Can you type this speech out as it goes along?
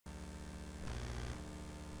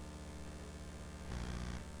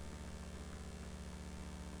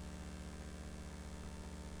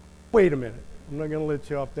Wait a minute. I'm not going to let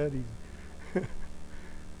you off that easy.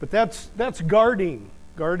 But that's guarding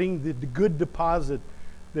the good deposit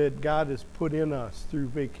that God has put in us through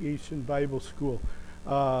Vacation Bible School.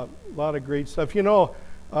 A lot of great stuff. You know,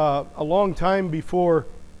 a long time before,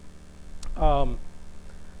 Google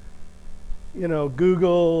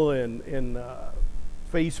and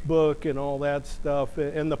Facebook and all that stuff,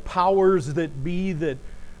 and the powers that be that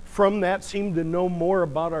from that seem to know more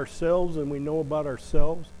about ourselves than we know about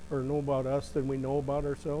ourselves, or know about us than we know about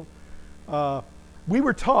ourselves. We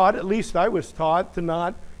were taught, at least I was taught, to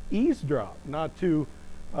not eavesdrop, not to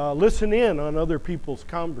listen in on other people's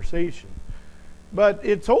conversation. But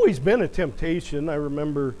it's always been a temptation. I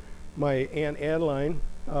remember my Aunt Adeline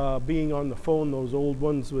being on the phone, those old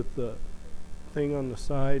ones with the thing on the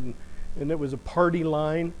side, and it was a party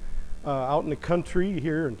line out in the country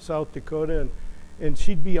here in South Dakota, and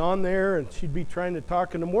she'd be on there and she'd be trying to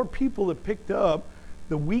talk, and the more people that picked up,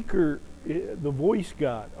 the weaker the voice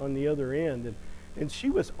got on the other end. And she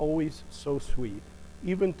was always so sweet,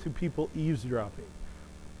 even to people eavesdropping.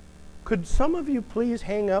 Could some of you please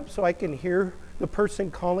hang up so I can hear the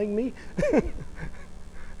person calling me?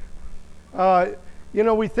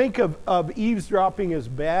 We think of eavesdropping as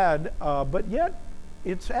bad, but yet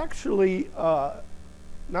it's actually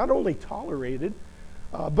not only tolerated,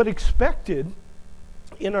 but expected.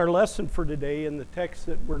 In our lesson for today, in the text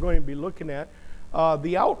that we're going to be looking at,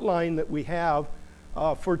 the outline that we have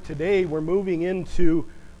for today, we're moving into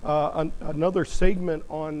another segment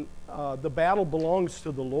on the battle belongs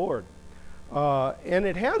to the Lord. And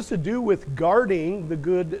it has to do with guarding the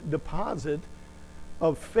good deposit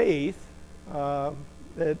of faith, and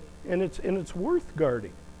it's worth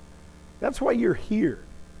guarding. That's why you're here.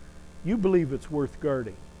 You believe it's worth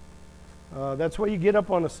guarding. That's why you get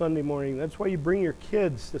up on a Sunday morning. That's why you bring your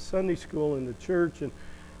kids to Sunday school and to church, and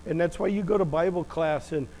that's why you go to Bible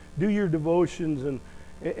class and do your devotions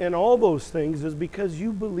and all those things, is because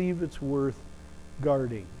you believe it's worth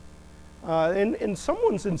guarding. And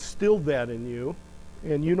someone's instilled that in you,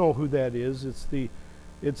 and you know who that is. It's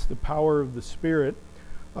the power of the Spirit.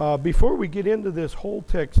 Before we get into this whole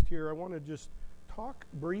text here, I want to just talk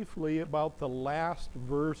briefly about the last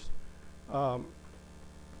verse of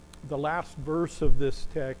this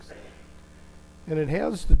text, and it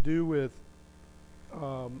has to do with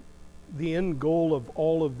the end goal of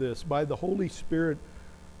all of this. By the Holy Spirit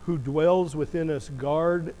who dwells within us,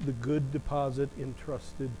 guard the good deposit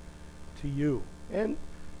entrusted to you. And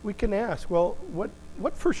we can ask, well,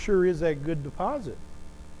 what for sure is that good deposit?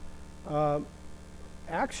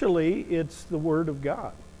 Actually, it's the Word of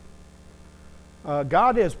God.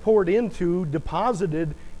 God has poured into,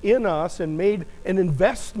 deposited in us, and made an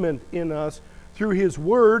investment in us through His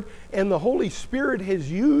Word, and the Holy Spirit has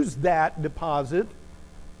used that deposit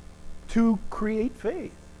to create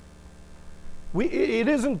faith. It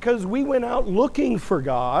isn't because we went out looking for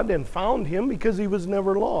God and found Him, because He was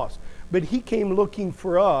never lost. But He came looking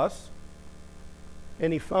for us,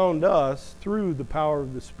 and He found us through the power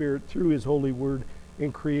of the Spirit, through His holy Word,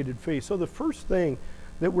 and created faith. So the first thing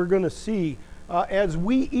that we're going to see as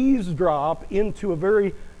we eavesdrop into a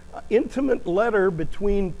very intimate letter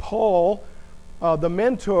between Paul, the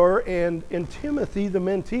mentor, and Timothy, the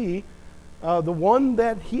mentee, the one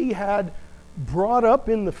that he had brought up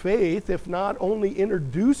in the faith, if not only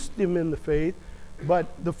introduced him in the faith. But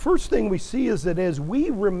the first thing we see is that as we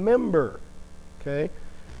remember,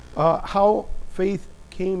 how faith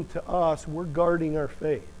came to us, we're guarding our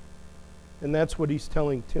faith. And that's what he's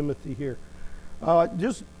telling Timothy here.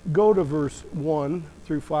 Just go to verse 1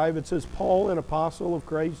 through 5. It says, Paul, an apostle of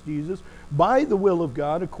Christ Jesus, by the will of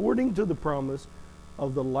God, according to the promise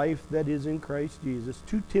of the life that is in Christ Jesus,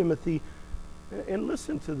 to Timothy. And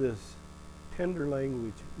listen to this tender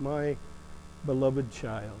language, my beloved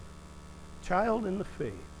child in the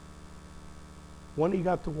faith, one he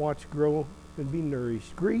got to watch grow and be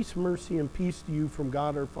nourished. Grace, mercy, and peace to you from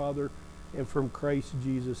God our Father and from Christ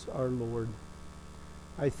Jesus our Lord.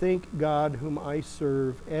 I thank God whom I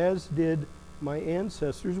serve, as did my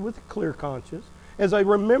ancestors, with a clear conscience, as I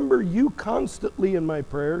remember you constantly in my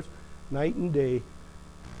prayers, night and day,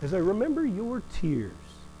 as I remember your tears.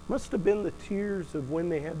 Must have been the tears of when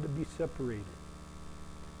they had to be separated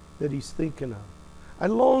that he's thinking of. I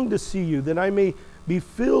long to see you, that I may be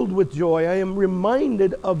filled with joy. I am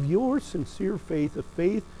reminded of your sincere faith, a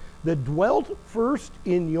faith that dwelt first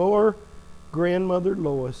in your grandmother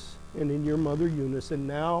Lois and in your mother Eunice, and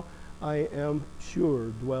now I am sure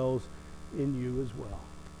dwells in you as well.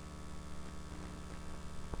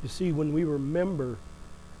 You see, when we remember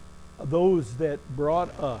those that brought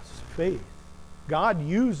us faith, God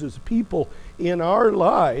uses people in our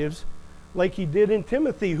lives like he did in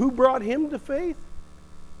Timothy. Who brought him to faith?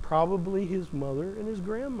 Probably his mother and his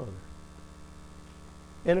grandmother.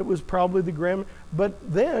 And it was probably the grandmother.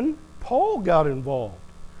 But then Paul got involved.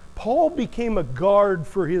 Paul became a guard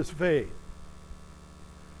for his faith.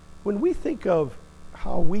 When we think of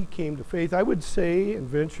how we came to faith, I would say and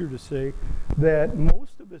venture to say that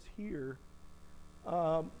most of us here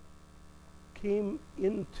came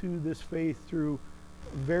into this faith through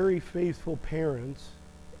very faithful parents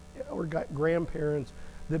or grandparents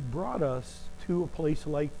that brought us to a place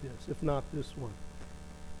like this, if not this one,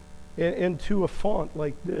 and to a font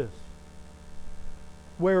like this,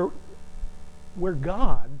 where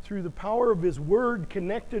God, through the power of His Word,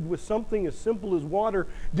 connected with something as simple as water,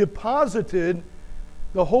 deposited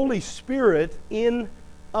the Holy Spirit in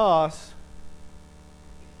us,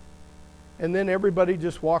 and then everybody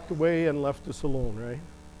just walked away and left us alone, right?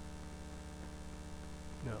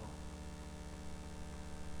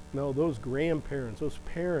 No, those grandparents, those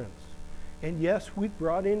parents. And yes, we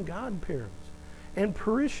brought in godparents and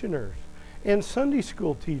parishioners and Sunday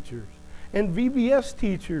school teachers and VBS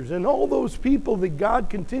teachers and all those people that God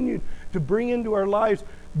continued to bring into our lives,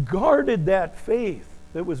 guarded that faith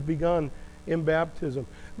that was begun in baptism.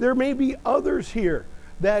 There may be others here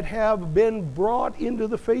that have been brought into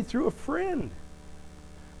the faith through a friend,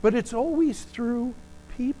 but it's always through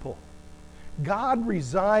people. God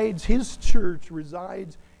resides, His church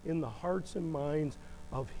resides in the hearts and minds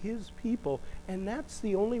of His people, and that's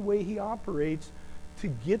the only way He operates to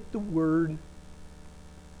get the Word,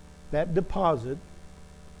 that deposit,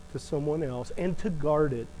 to someone else and to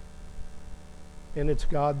guard it. And it's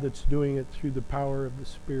God that's doing it through the power of the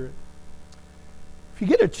Spirit. If you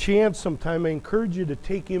get a chance sometime, I encourage you to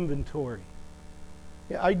take inventory.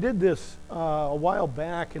 Yeah, I did this a while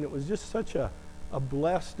back, and it was just such a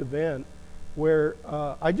blessed event where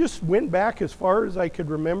I just went back as far as I could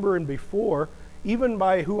remember and before, even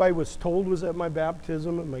by who I was told was at my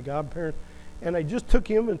baptism and my godparents, and I just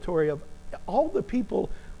took inventory of all the people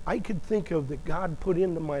I could think of that God put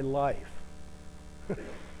into my life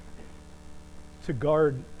to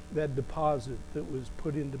guard that deposit that was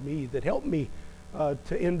put into me, that helped me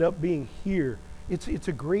to end up being here. It's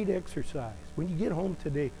a great exercise. When you get home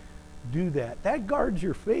today, do that. That guards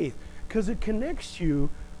your faith because it connects you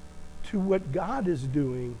to what God is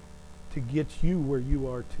doing to get you where you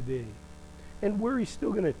are today and where He's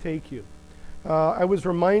still going to take you. I was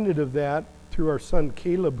reminded of that through our son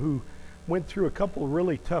Caleb, who went through a couple of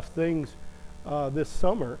really tough things this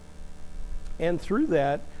summer. And through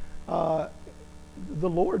that, the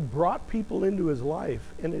Lord brought people into his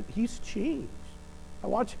life, and he's changed.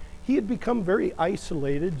 He had become very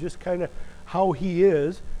isolated, just kind of how he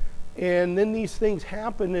is. And then these things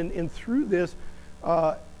happen, and through this,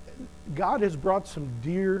 God has brought some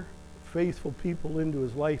dear, faithful people into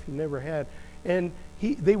his life he never had. And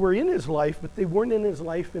they were in his life, but they weren't in his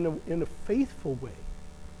life in a faithful way.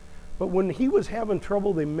 But when he was having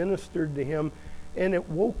trouble, they ministered to him, and it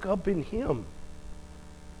woke up in him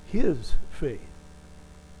his faith.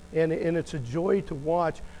 And it's a joy to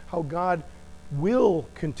watch how God will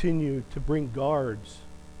continue to bring guards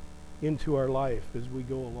into our life as we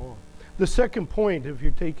go along. The second point, if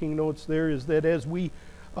you're taking notes there, is that as we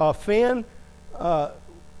fan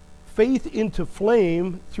faith into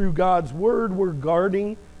flame through God's Word, we're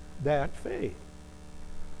guarding that faith.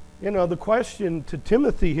 You know, the question to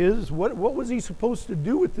Timothy is, what was he supposed to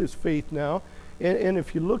do with this faith now? And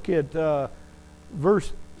if you look at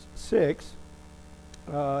verse 6,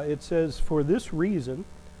 it says, "For this reason,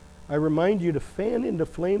 I remind you to fan into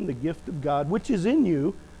flame the gift of God, which is in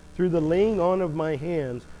you through the laying on of my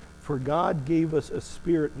hands. For God gave us a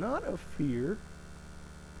spirit not of fear,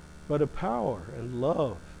 but of power and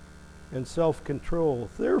love and self-control.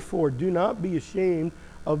 Therefore, do not be ashamed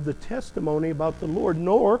of the testimony about the Lord,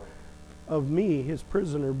 nor of me, his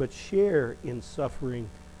prisoner, but share in suffering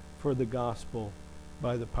for the gospel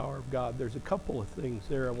by the power of God." There's a couple of things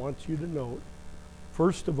there I want you to note.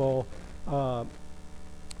 First of all,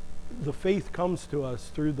 the faith comes to us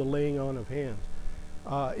through the laying on of hands.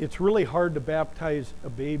 It's really hard to baptize a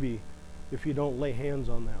baby if you don't lay hands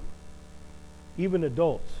on them. Even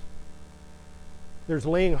adults. There's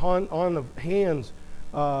laying on of hands.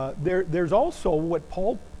 There's also what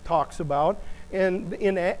Paul talks about. And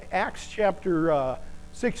in Acts chapter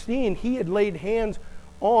 16, he had laid hands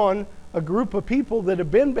on a group of people that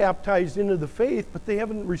have been baptized into the faith, but they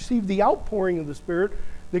haven't received the outpouring of the Spirit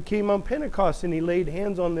that came on Pentecost. And he laid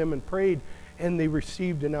hands on them and prayed, and they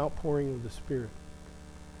received an outpouring of the Spirit.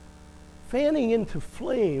 Fanning into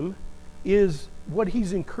flame is what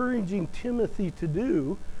he's encouraging Timothy to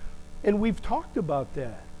do, and we've talked about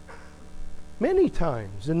that. many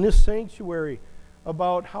times in this sanctuary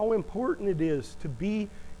about how important it is to be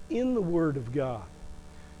in the Word of God.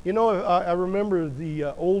 You know, I remember the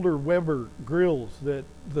older Weber grills,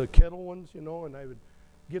 the kettle ones, you know, and I would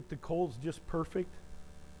get the coals just perfect,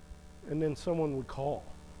 and then someone would call.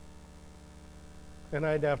 And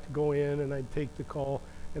I'd have to go in and I'd take the call,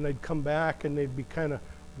 and I'd come back and they'd be kind of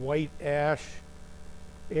white ash.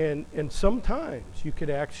 And sometimes you could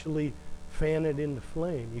actually fan it into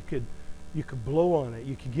flame. You could blow on it.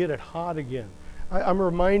 You could get it hot again. I'm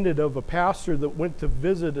reminded of a pastor that went to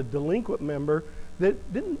visit a delinquent member that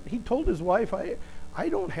he told his wife, I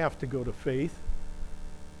don't have to go to faith,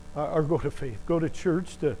 go to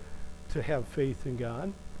church to have faith in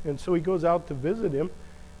God. And so he goes out to visit him,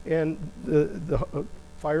 and the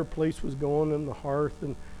fireplace was going and the hearth,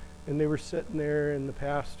 and they were sitting there, and the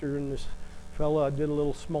pastor and this fella did a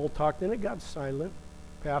little small talk. Then it got silent.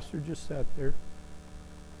 Pastor just sat there.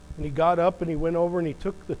 And he got up and he went over and he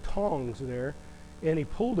took the tongs there, and he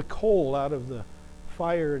pulled a coal out of the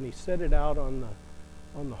fire and he set it out on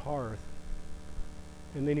the hearth.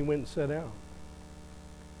 And then he went and sat down.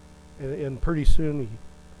 And pretty soon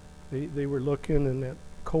they were looking, and that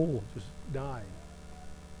coal just died.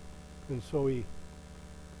 And so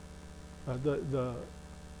the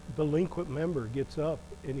delinquent member gets up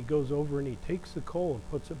and he goes over and he takes the coal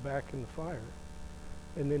and puts it back in the fire.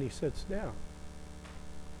 And then he sits down.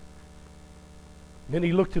 Then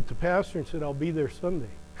he looked at the pastor and said, I'll be there Sunday.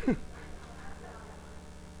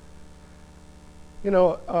 You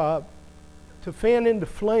know, to fan into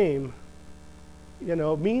flame, you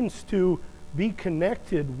know, means to be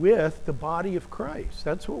connected with the body of Christ.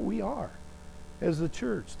 That's what we are as the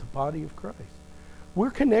church, the body of Christ.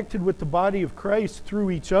 We're connected with the body of Christ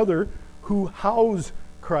through each other who house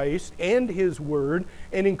Christ and His Word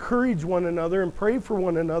and encourage one another and pray for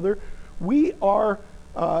one another. We are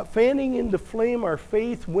fanning into flame our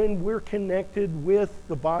faith when we're connected with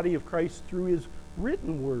the body of Christ through His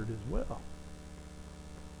written Word as well.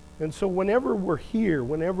 And so whenever we're here,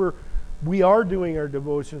 whenever we are doing our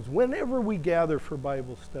devotions, whenever we gather for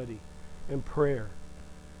Bible study and prayer,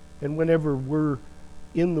 and whenever we're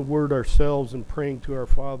in the Word ourselves and praying to our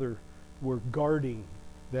Father, we're guarding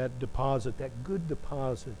that deposit, that good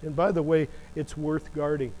deposit. And by the way, it's worth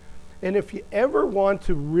guarding. And if you ever want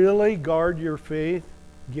to really guard your faith,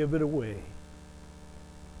 give it away.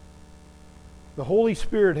 The Holy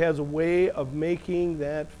Spirit has a way of making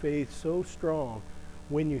that faith so strong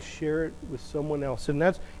when you share it with someone else. And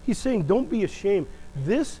that's, he's saying, don't be ashamed.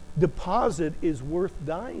 This deposit is worth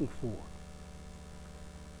dying for.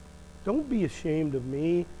 Don't be ashamed of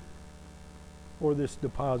me or this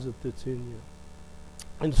deposit that's in you.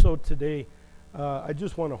 And so today, I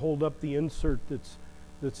just want to hold up the insert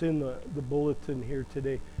that's in the bulletin here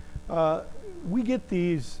today. We get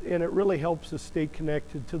these, and it really helps us stay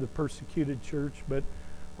connected to the persecuted church. But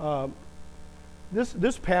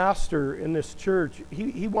this pastor in this church,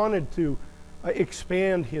 he wanted to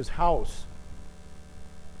expand his house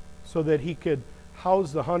so that he could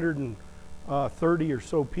house the 130 or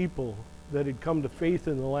so people that had come to faith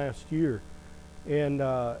in the last year. And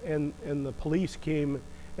the police came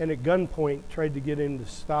and at gunpoint tried to get him to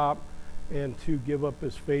stop and to give up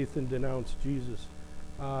his faith and denounce Jesus.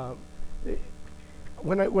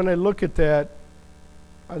 When I look at that,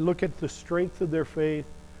 I look at the strength of their faith.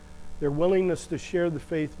 Their willingness to share the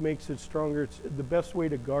faith makes it stronger. The best way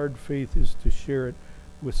to guard faith is to share it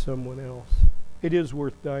with someone else. It is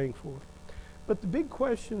worth dying for. But the big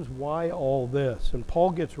question is, why all this? And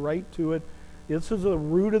Paul gets right to it. This is the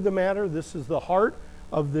root of the matter. This is the heart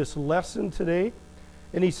of this lesson today.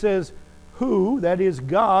 And he says, who, that is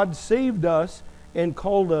God, saved us and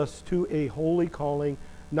called us to a holy calling,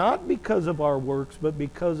 not because of our works, but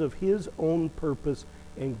because of His own purpose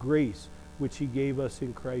and grace, which He gave us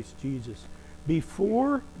in Christ Jesus,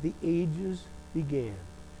 before the ages began,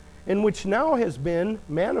 and which now has been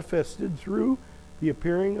manifested through the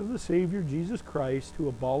appearing of the Savior, Jesus Christ, who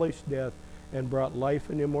abolished death and brought life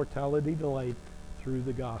and immortality to light through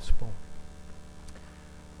the gospel.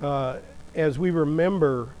 As we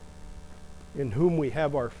remember in whom we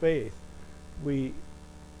have our faith, we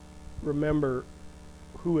remember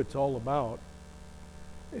who it's all about.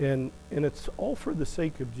 And it's all for the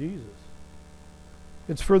sake of Jesus.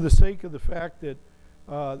 It's for the sake of the fact that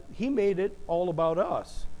He made it all about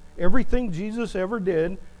us. Everything Jesus ever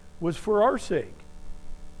did was for our sake.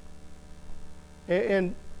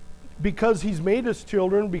 And because He's made us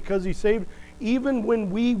children, because He saved, even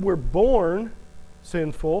when we were born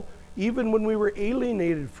sinful, even when we were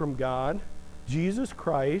alienated from God, Jesus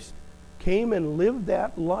Christ came and lived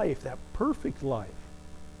that life, that perfect life.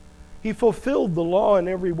 He fulfilled the law in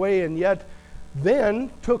every way, and yet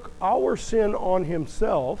then took our sin on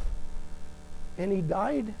himself, and he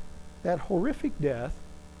died that horrific death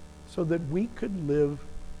so that we could live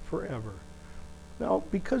forever. Now,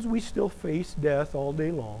 because we still face death all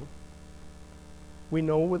day long, we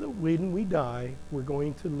know that when we die, we're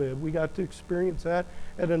going to live. We got to experience that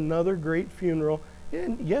at another great funeral.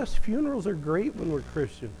 And yes, funerals are great when we're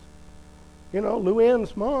Christians. You know,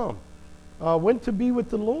 Luann's mom went to be with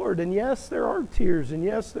the Lord. And yes, there are tears. And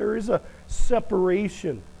yes, there is a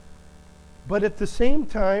separation. But at the same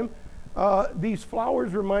time, these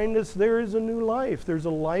flowers remind us there is a new life. There's a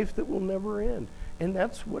life that will never end. And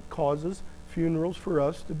that's what causes funerals for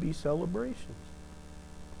us to be celebrations.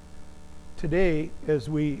 Today, as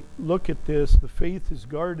we look at this, the faith is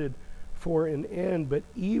guarded for an end. But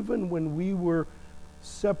even when we were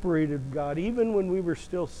separated from God, even when we were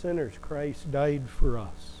still sinners, Christ died for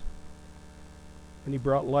us. And he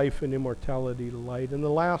brought life and immortality to light. And the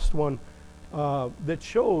last one that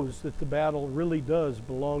shows that the battle really does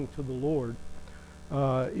belong to the Lord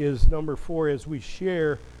is number 4. As we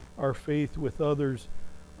share our faith with others,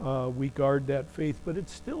 we guard that faith. But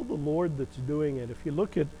it's still the Lord that's doing it. If you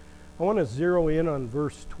look at, I want to zero in on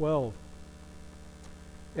verse 12.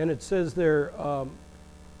 And it says there,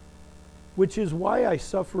 which is why I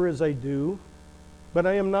suffer as I do, but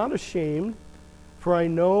I am not ashamed, for I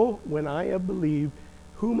know when I have believed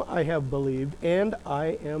whom I have believed, and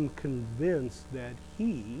I am convinced that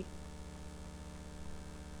he,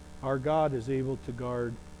 our God, is able to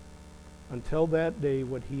guard until that day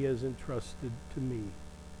what he has entrusted to me,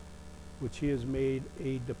 which he has made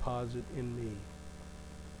a deposit in me.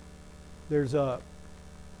 There's a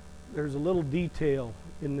little detail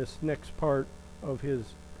in this next part of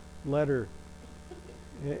his letter,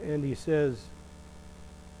 and he says,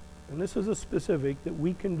 and this is a specific that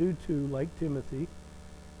we can do too, like Timothy,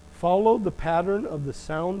 follow the pattern of the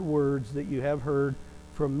sound words that you have heard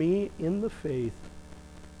from me in the faith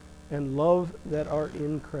and love that are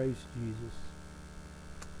in Christ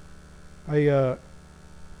Jesus.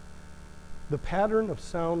 The pattern of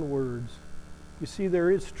sound words, you see, there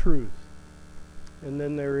is truth. And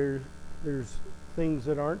then there's things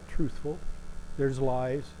that aren't truthful. There's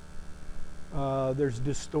lies. There's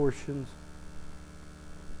distortions.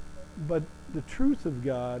 But the truth of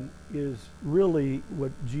God is really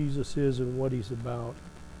what Jesus is and what he's about.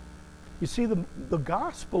 You see, the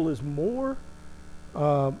gospel is more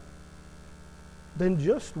than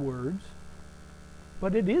just words,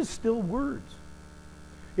 but it is still words.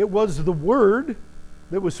 It was the word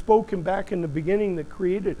that was spoken back in the beginning that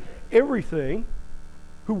created everything,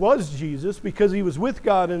 who was Jesus, because he was with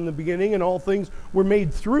God in the beginning and all things were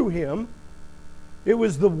made through him. It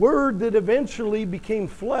was the Word that eventually became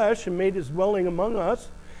flesh and made his dwelling among us.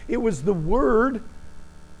 It was the Word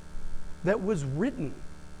that was written,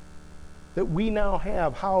 that we now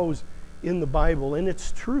have housed in the Bible, and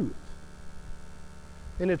it's truth.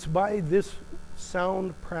 And it's by this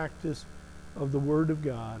sound practice of the Word of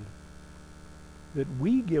God that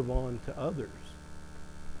we give on to others.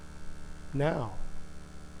 Now,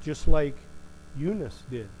 just like Eunice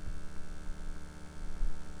did.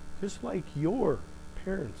 Just like your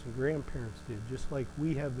parents and grandparents did, just like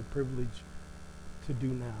we have the privilege to do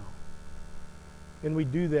now. And we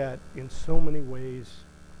do that in so many ways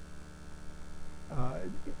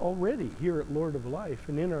already here at Lord of Life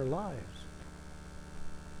and in our lives.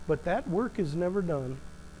 But that work is never done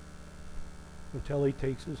until he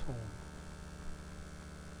takes us home.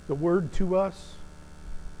 The Word to us,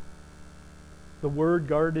 the Word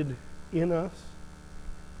guarded in us,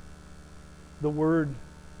 the Word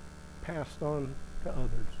passed on to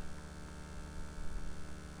others.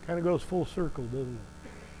 Kind of goes full circle, doesn't it?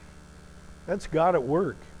 That's God at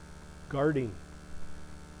work, guarding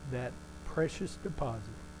that precious deposit,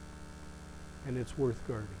 and it's worth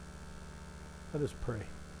guarding. Let us pray.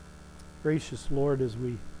 Gracious Lord, as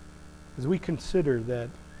we consider that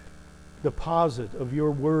deposit of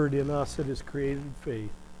your word in us that has created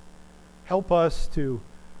faith, help us to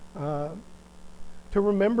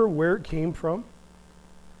remember where it came from,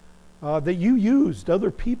 that you used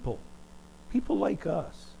other people like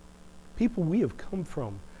us, people we have come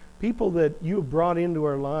from, people that you have brought into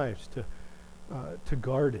our lives to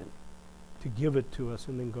guard it, to give it to us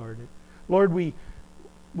and then guard it. Lord, we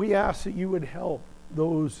ask that you would help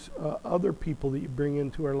those other people that you bring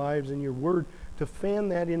into our lives in your word to fan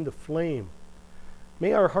that into flame.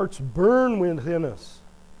 May our hearts burn within us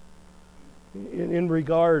in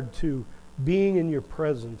regard to being in your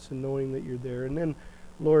presence and knowing that you're there. And then,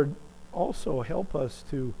 Lord, also help us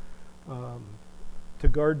to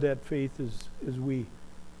guard that faith as we,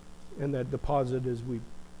 and that deposit as we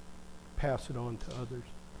pass it on to others.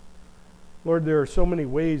 Lord, there are so many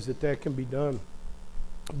ways that that can be done.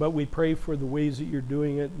 But we pray for the ways that you're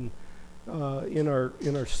doing it in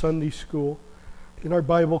our Sunday school, in our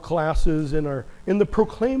Bible classes, in the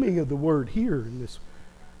proclaiming of the word here in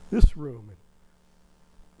this room,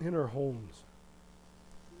 in our homes,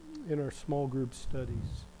 in our small group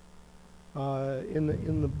studies, in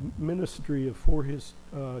the ministry for his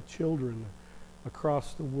children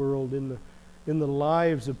across the world, in the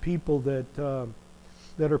lives of people that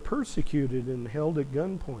are persecuted and held at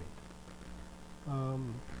gunpoint,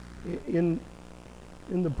 in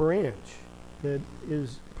the branch that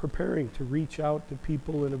is preparing to reach out to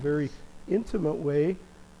people in a very intimate way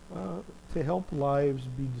to help lives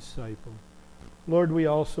be discipled. Lord, we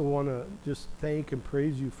also want to just thank and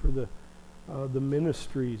praise you for the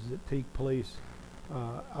ministries that take place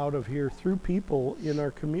out of here through people in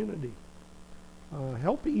our community.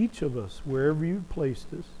 Help each of us, wherever you've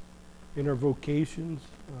placed us, in our vocations,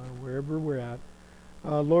 wherever we're at.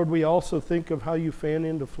 Lord, we also think of how you fan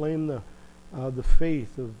into flame the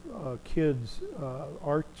faith of kids,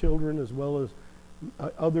 our children as well as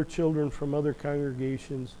other children from other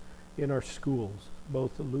congregations in our schools,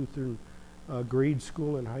 both the Lutheran grade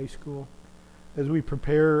school and high school. As we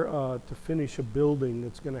prepare to finish a building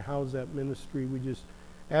that's going to house that ministry, we just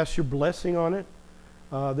ask your blessing on it.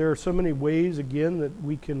 There are so many ways, again, that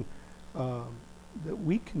we can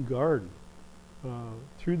guard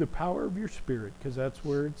through the power of your Spirit, because that's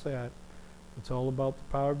where it's at. It's all about the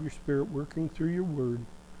power of your Spirit working through your word.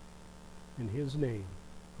 In his name,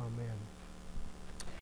 amen.